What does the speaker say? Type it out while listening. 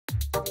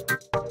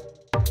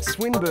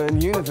Swinburne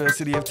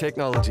University of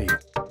Technology.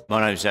 My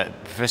name is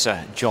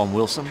Professor John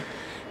Wilson.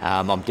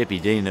 I'm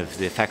Deputy Dean of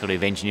the Faculty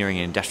of Engineering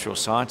and Industrial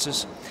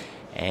Sciences,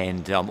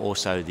 and I'm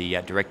also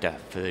the Director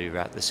for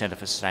the Centre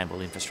for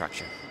Sustainable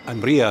Infrastructure. I'm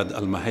Riyad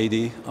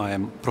Al-Mahidi. I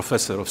am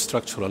Professor of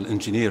Structural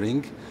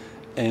Engineering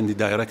and the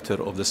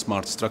Director of the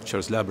Smart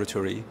Structures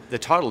Laboratory. The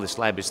title of this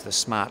lab is the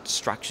Smart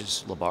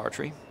Structures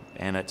Laboratory,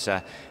 and it's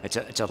a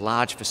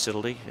large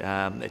facility.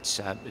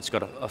 It's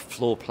got a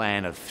floor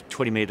plan of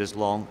 20 metres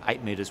long,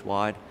 8 metres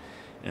wide,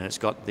 and it's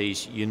got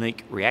these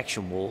unique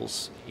reaction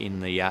walls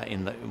in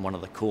one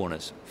of the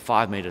corners,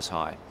 5 metres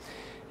high.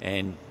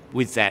 And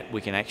with that, we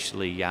can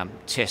actually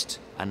test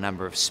a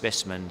number of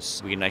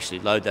specimens. We can actually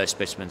load those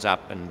specimens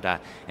up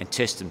and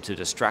test them to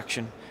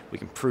destruction. We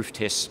can proof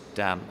test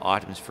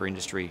items for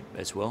industry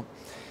as well.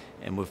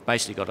 And we've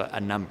basically got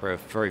a number of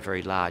very,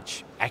 very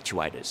large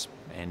actuators,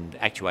 and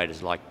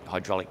actuators like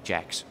hydraulic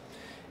jacks.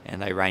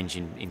 And they range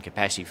in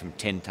capacity from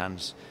 10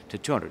 tonnes to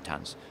 200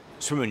 tonnes.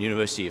 Swinburne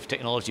University of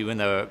Technology, when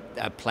they were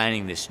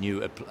planning this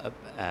new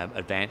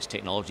Advanced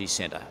Technology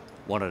Centre,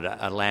 wanted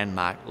a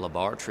landmark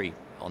laboratory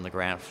on the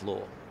ground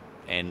floor,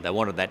 and they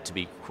wanted that to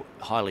be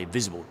highly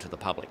visible to the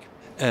public.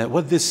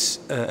 What this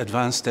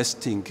advanced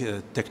testing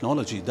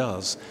technology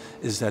does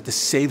is that it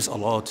saves a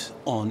lot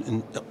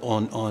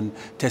on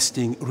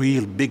testing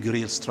real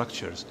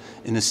structures.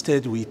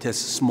 Instead, we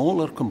test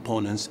smaller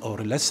components or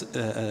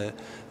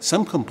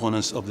some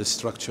components of the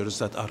structures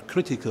that are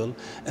critical,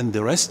 and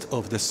the rest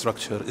of the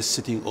structure is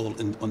sitting all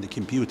on the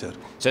computer.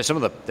 So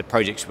some of the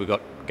projects we've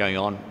got going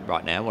on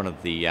right now, one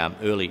of the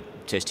early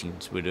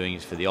testings we're doing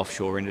is for the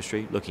offshore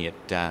industry, looking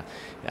at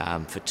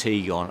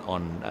fatigue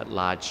on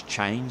large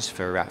chains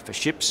for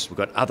ships. We've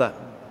got other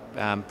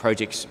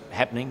projects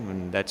happening,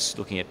 and that's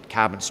looking at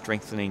carbon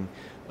strengthening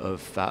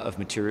of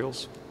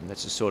materials, and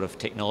that's the sort of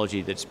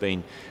technology that's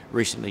been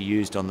recently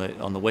used on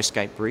the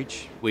Westgate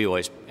Bridge. We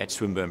always at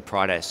Swinburne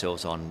pride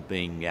ourselves on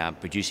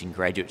producing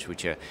graduates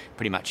which are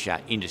pretty much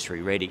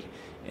industry ready,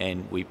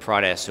 and we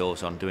pride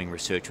ourselves on doing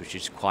research which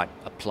is quite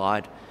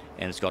applied,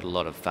 and it's got a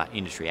lot of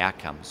industry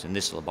outcomes. And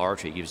this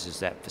laboratory gives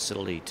us that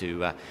facility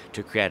to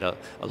create a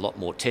lot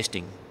more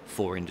testing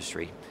for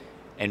industry.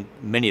 And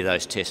many of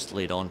those tests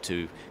lead on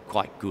to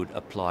quite good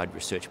applied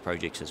research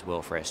projects as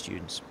well for our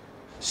students.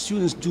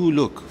 Students do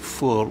look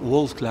for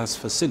world-class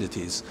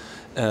facilities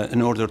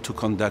in order to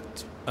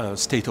conduct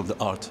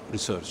state-of-the-art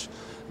research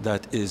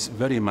that is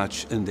very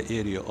much in the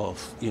area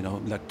of,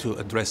 like to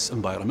address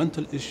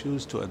environmental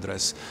issues, to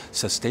address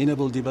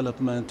sustainable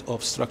development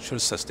of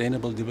structures,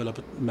 sustainable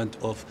development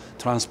of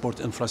transport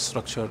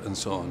infrastructure, and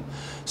so on.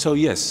 So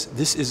yes,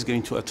 this is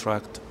going to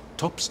attract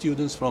top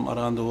students from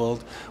around the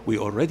world. We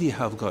already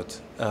have got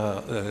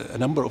a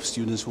number of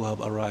students who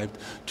have arrived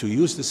to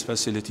use this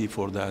facility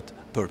for that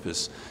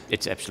purpose.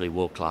 It's absolutely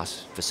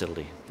world-class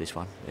facility, this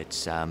one.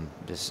 It's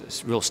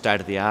real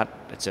state-of-the-art.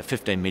 It's a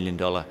 $15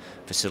 million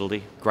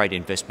facility, great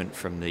investment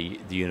from the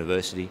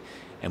university,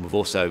 and we've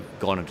also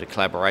gone into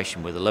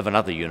collaboration with 11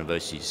 other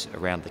universities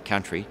around the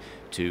country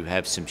to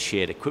have some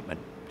shared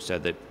equipment so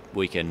that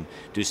we can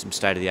do some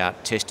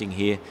state-of-the-art testing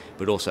here,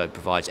 but also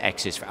provides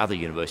access for other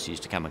universities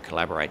to come and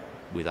collaborate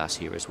with us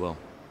here as well.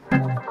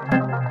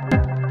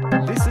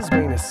 This has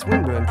been a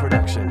Swinburne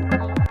production.